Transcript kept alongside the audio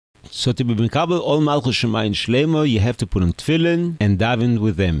So to be Mekabel all Malchus Shemayim Shlema, you have to put on tefillin and daven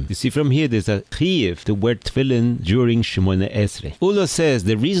with them. You see from here, there's a chiyuv to wear tefillin during Shemona Esrei. Ula says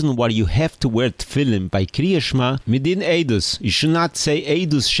the reason why you have to wear tefillin by Kriya Shema, midin Eidus. You should not say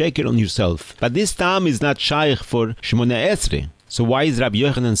Eidus sheker on yourself. But this time is not shaykh for Shemona Esrei. So why is Rabbi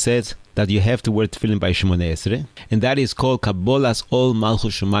Yochanan said that you have to wear tefillin by Shemona Esrei? And that is called Kabbalas Ol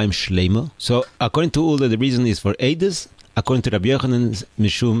Malchus Shemayim Shlema. So according to Ula, the reason is for Eidus. According to Rabbi Yochanan,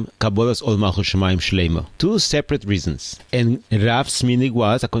 Mishum Kabbalas Ol Malchus Shemayim Shlema. Two separate reasons. And Rav's meaning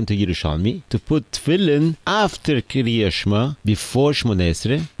was, according to Yerushalmi, to put tefillin after Kriya Shema, before Shemona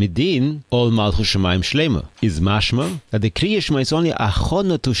Esrei, midin Ol Malchus Shemayim Shlema. Is mashma that the Kriya Shema is only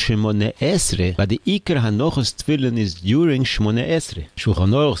achona to Shemona Esrei, but the Iker Hanochos tefillin is during Shemona Esrei.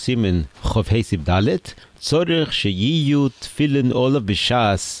 Shulchan Aruch Simen Chov Heisiv Dalet. Tzorech sheyiyu tefillin olav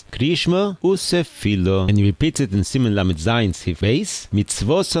b'shas kriyishma usefilo. And he repeats it in Simen Lamed Zayin Sif Beis.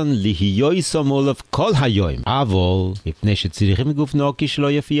 Mitzvoson lihiyoisom olav kol hayoim. Avol mipnei shetzirichim guf noki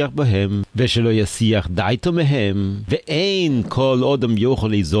shelo yafiach bohem veshelo yasiach daito mehem ve'ein kol odom yochol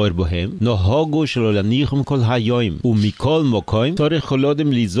lizoer bohem nohogu shelo lanichum kol hayoim umikol mokoim tzorech kol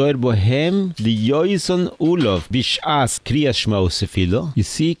odom lizoer bohem liyoison olav b'shas kriyas shema usefilo. You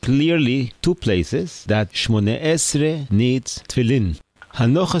see clearly two places that Shemona Esrei needs tefillin.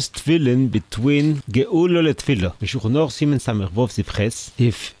 Hanochas tefillin between Geulo le tefillah. B'Shulchan Aruch Simen Samech Vov Sif Ches.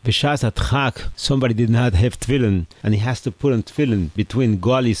 If b'shas Chag somebody did not have tefillin and he has to put on tefillin between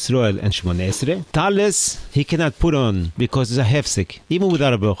Goal Yisrael and Shemona Esrei, talis he cannot put on because it's a hefsek, even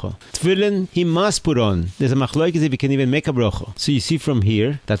without a bracha. Tefillin he must put on. There's a machlokes if he can even make a bracha. So you see from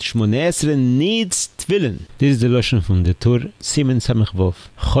here that Shemona Esrei needs tefillin. This is the lashon from the Tur Simen Samech Vov.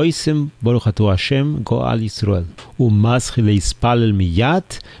 Choisem Baruch Atu Hashem Goal Yisrael u'maschil leispalel miyad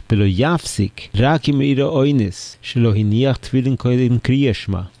ולא יפסיק רק אם עיר האוינס שלא הניח תפילין קודם קריאה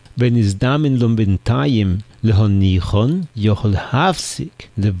שמע ונזדמן לו בינתיים להוניחון יכול להפסיק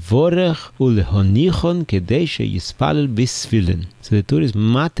לבורך ולהוניחון כדי שיספלל בספילין. So the Torah is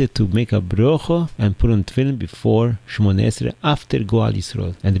matter to make a brocha and put on tefillin before Shemona Esrei after Goal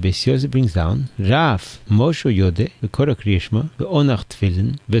Yisrael. And the Beis Yosef brings down Rav Moshe Yode v'kora kriya shema v'onach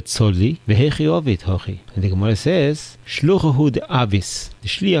tefillin v'tzoli v'hechi ovid hochi. And the Gemara says Shluchahu de Avis. The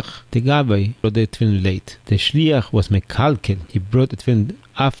Shliach, the Gabbai, brought the tefillin late. The Shliach was mekalkel. He brought the tefillin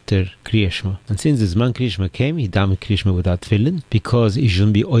after Kriya Shema. And since the Zman Kriya Shema came, he done Kriya Shema without tefillin because he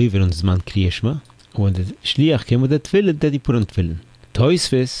shouldn't be over on Zman Kriya Shema. When the Shliach came with the tefillin, then he put on tefillin.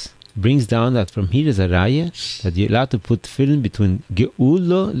 Tosfos brings down that from here is a raya that you're allowed to put tefillin between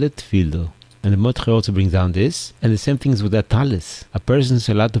Geulo le tefillo. And the Motche also brings down this. And the same thing is with a talis. A person is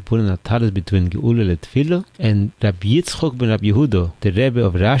allowed to put in a talis between Geulo le tefillo. And Rabbi Yitzchok ben Rabbi Yehuda, the Rebbe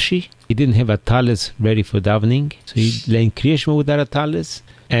of Rashi, he didn't have a talis ready for davening. So he learned Kriya Shema without a talis.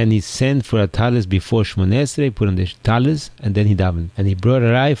 And he sent for a talis before Shemona Esrei, put on the talis, and then he davened. And he brought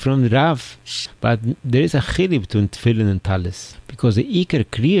a rai from the Rav. But there is a chili between tefillin and talis. Because the Iker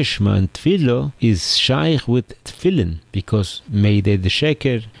Kriya Shema and tefillo is shaykh with tefillin. Because Meidei the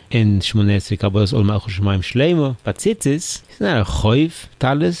Sheker and Shemona Esrei Kabbalas Ol Malchus Shemayim Shlema. But tzitzis, it's not a choiv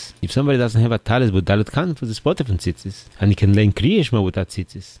talis. If somebody doesn't have a talis with dalet kan, for the spot of tzitzis. And he can learn Kriya Shema without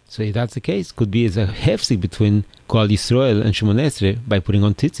tzitzis. So if that's the case, could be as a hefsik between Goal Yisrael and Shemona Esrei by putting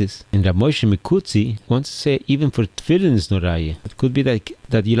on tzitzis. And Rav Moshe Mikutzi wants to say even for tefillin is no raya. It could be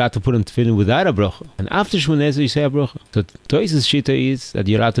that you're allowed to put on tefillin without a bracha. And after Shemona Esrei you say a bracha. So Tois's shita is that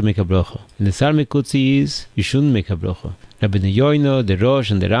you're allowed to make a bracha. And the Sar Mikutzi is you shouldn't make a bracha. Rabbi Yoino, the Rosh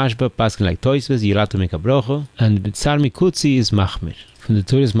and the Rashba paskin like Toisves, you're allowed to make a bracha. And the Sar Mikutzi is machmir. From the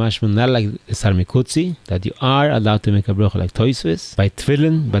Torah is mashma not like the Sar Mikutzi, that you are allowed to make a bracha like Toisves by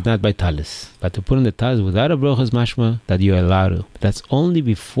tefillin, but not by talis. But to put on the talis without a bracha is mashma that you are allowed to. But that's only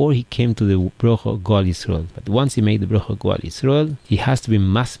before he came to the bracha Goal Yisrael. But once he made the bracha Goal Yisrael, he has to be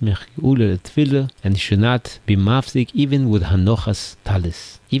masmech ule tefillah, and he should not be mafsik even with hanochas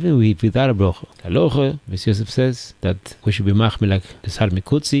talis. Even without a bracha. Halacha, Beis Yosef says that we should be machmir like the Sar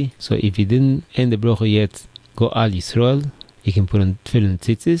Mikutzi. So if he didn't end the bracha yet, Goal Yisrael, he can put on tefillin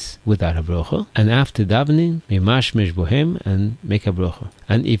tzitzis without a bracha. And after davening, mashmesh bohem and make a bracha.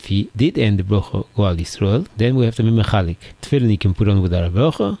 And if he did end the bracha Goal Yisrael, then we have to be mechalik. Tefillin he can put on without a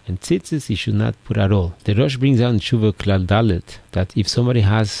bracha, and tzitzis he should not put at all. The Rosh brings down Tshuva Klal Dalet that if somebody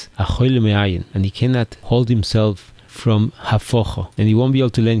has a choyle me'ayin and he cannot hold himself from hafocha, and he won't be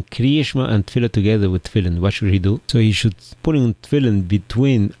able to learn Kriya Shema and tefillah together with tefillin, what should he do? So he should put in tefillin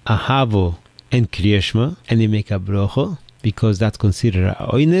between ahavo and Kriya Shema, and he make a bracha, because that's considered a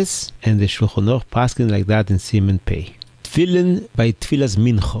oines, and the Shulchan Aruch paskin like that in Siman Pei. Tefillin by Tefillas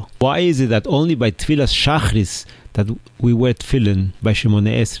Mincha. Why is it that only by Tefillas Shachris that we wear tefillin by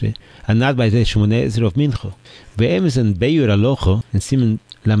Shemona Esrei and not by the Shemona Esrei of Mincha. Ve'emes and Beyur Alocha and Simen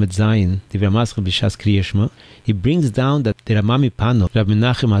Lamed Zayin, the V'Amaschel B'Shas Kriyashma, he brings down that the Ramami Pano, Rabbi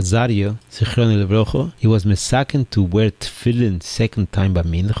Menachem Azaria, Zichron Levrocho, he was mesaken to wear tefillin second time by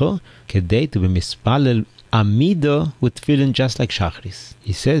Mincha, kedei to be mispalel Amido with tefillin just like Shachris.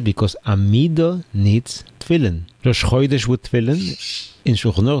 He says because Amido needs tefillin. Rosh Chodesh with tefillin. In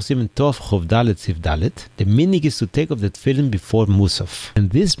Shulchan Aruch Siman Tov Chov Dalet Sif Dalet, the minig is to take off the tefillin before Musaf. And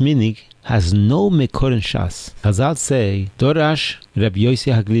this minig has no mekor in Shas. Chazal say, Dorash Rabbi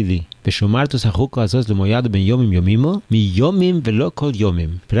Yossi Haglili, Beshomartus HaChukah Azos Lemoyado Ben Yomim Yomimo, Mi Yomim Velo Kol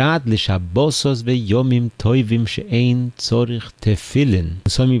Yomim, Prat Leshabosos Ve Yomim Toivim She'ein Tzorich Tefillin.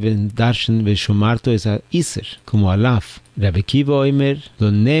 So mi ben darshan Beshomarto es a Iser, como alaf. Rabbi Kiva Oimer, Lo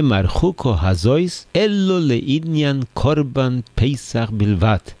Nemar Chukah Hazois, Elo Le'idnyan Korban Pesach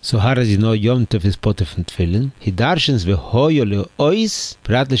Bilvat. So hard as you know, Yom Tov is potter from tefillin. He darshans Vehoyo Le'ois,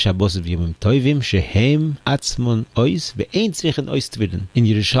 Prat Leshabosos Ve Yomim Toivim She'ein Atzmon Ois, Ve'ein Tzrichen Ois Tefillin. In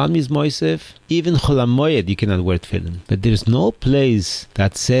Yerushalmi's Moisef, even Chol HaMoed you cannot wear tefillin. But there is no place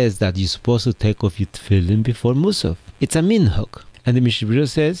that says that you're supposed to take off your tefillin before Musaf. It's a minhag. And the Mishnah Berurah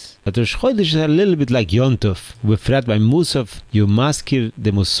says that Rosh Chodesh is a little bit like Yom Tov. Befrat by Musaf, you maskir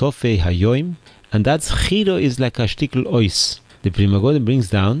the Musafei Hayoim, and that's Chiro is like a shtikl ois. The Pri Megadim brings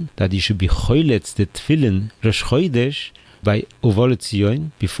down that you should be choiletz the tefillin Rosh Chodesh by Uvol Tzion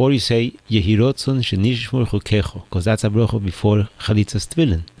before you say Yehirotzon Shenishmur Chukecho, because that's a bracha before Chalitzas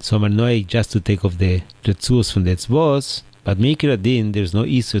tefillin. So Marnoy just to take off the tzuos from the tzvos, but Mikra Din there's no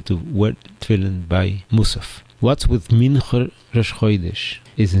issue to wear tefillin by Musaf. What's with Mincha Rosh Chodesh?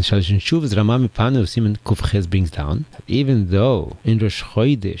 Is in Shalosh Shuvas Ramami Pano Siman Kufches brings down that even though in Rosh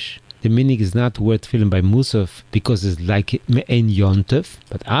Chodesh the minig is not to wear tefillin by Musaf because it's like Me'en Yontef,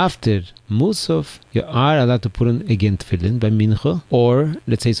 but after Musaf you are allowed to put on again tefillin by Mincha, or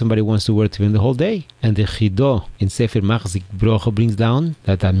let's say somebody wants to wear tefillin the whole day. And the Chido in Sefer Machzik Brocha brings down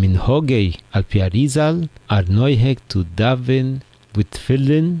that a minhogei al pi Arizal are noihek to daven with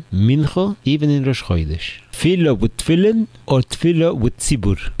tefillin, mincha, even in Rosh Chodesh. Tefillah with tefillin or tefillah with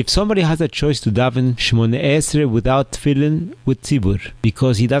tzibur. If somebody has a choice to daven Shemona Esrei without tefillin with tzibur,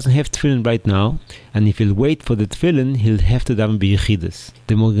 because he doesn't have tefillin right now, and if he'll wait for the tefillin, he'll have to daven b'yechidas.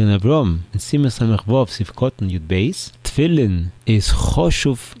 The Mogen Avram in Simas Samech Vov Sivkot and Yud Beis, tefillin is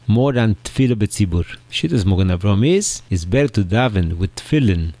choshuv more than tefillah b'tzibur. Shittas Mogen Avram is better to daven with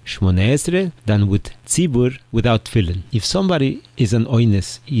tefillin Shemona Esrei than with tzibur without tefillin. If somebody is an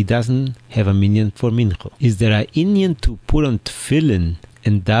oines, he doesn't have a minyan for mincha. Is there an inyan to put on tefillin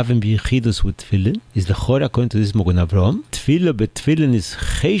and daven b'yechidus with tefillin? Is the chor according to this Mogen Avram? Tefillah b'tefillin is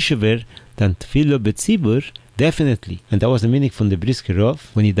cheshever than tefillah b'tzibur? Definitely. And that was the meaning from the Brisker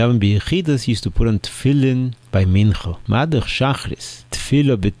Rov. When he daven b'yechidus, he used to put on tefillin by mincha. Ma'adach shachris.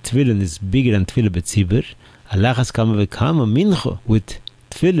 Tefillah b'tefillin is bigger than tefillah b'tzibur. Alachas kama v'kama mincha with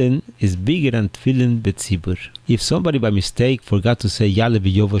tefillin is bigger than tefillin betzibur. If somebody by mistake forgot to say Yale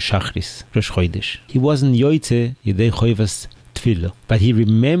v'yovo shachris, Rosh Chodesh, he wasn't yoytze yedei choyvas tefillah, but he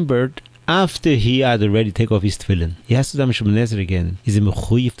remembered after he had already taken off his tefillin. He has to daven Shemona Esrei again. Is he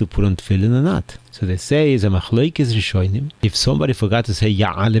mechuyev to put on tefillin or not? So they say is a machloikes rishonim. If somebody forgot to say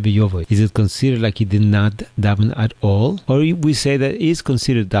Ya'ale v'yovo, is it considered like he did not daven at all? Or we say that it is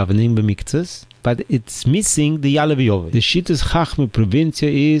considered davening b'miktzas, but it's missing the Yale v'yovo. The Shittas Chachmi Provincia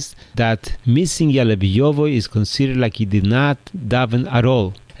is that missing Yale v'yovo is considered like he did not daven at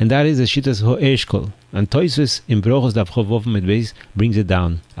all. And that is the Shittas Ho'eshkol. And Toysus in Brochos Daf Chovov Medbeis brings it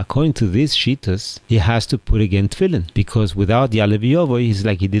down. According to this Shittas, he has to put again tefillin, because without Yale v'yovo, he's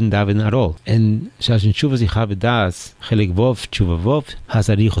like he didn't daven at all. And Shalosh Shuvas Yichav Das, Chelek Vov, Tshuva Vov, has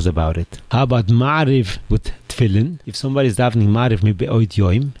arichos about it. How about Ma'ariv with tefillin? If somebody is davening Ma'ariv mi be'oit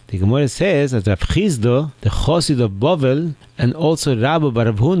yoim, the Gemara says that Rav Chizdo, the Chosid of Bovel, and also Rabbi Bar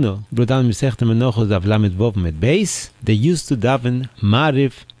Rav Huna, brought down Masechta Menachos Daf Lamed Vov Medbeis, they used to daven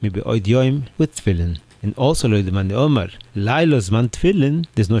Ma'ariv mi be'oit yoim with tefillin. And also, Loidman Omar, Lailo Zman Tefillin,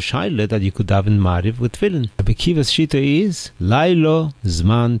 there's no shaila that you could daven Mariv with Tefillin. Rabbi Kiva's shita is Lailo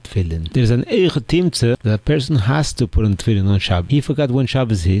Zman Tefillin. There's an Eich Timtze that a person has to put on Tefillin on Shabbos. He forgot when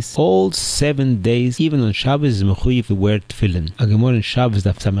Shabbos is. All 7 days, even on Shabbos, is mechuyev to wear Tefillin. Agemor in Shabbos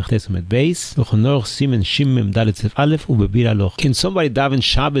daf Samechtes Umed Beis, Uchonorch Simen Shimim Dalet Sef Aleph Ubebir Aloch. Can somebody daven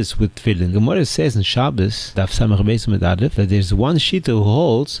Shabbos with Tefillin? Gemara says in Shabbos daf Samech Beis Umed Aleph that there's one shita who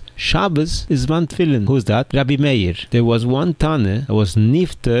holds Shabbos is Zman Tefillin. Who's that? Rabbi Meir. There was one Tane that was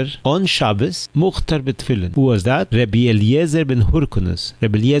nifter on Shabbos, muchtar betfillin. Who was that? Rabbi Eliezer ben Hurkunus,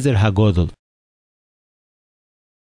 Rabbi Eliezer Hagodol.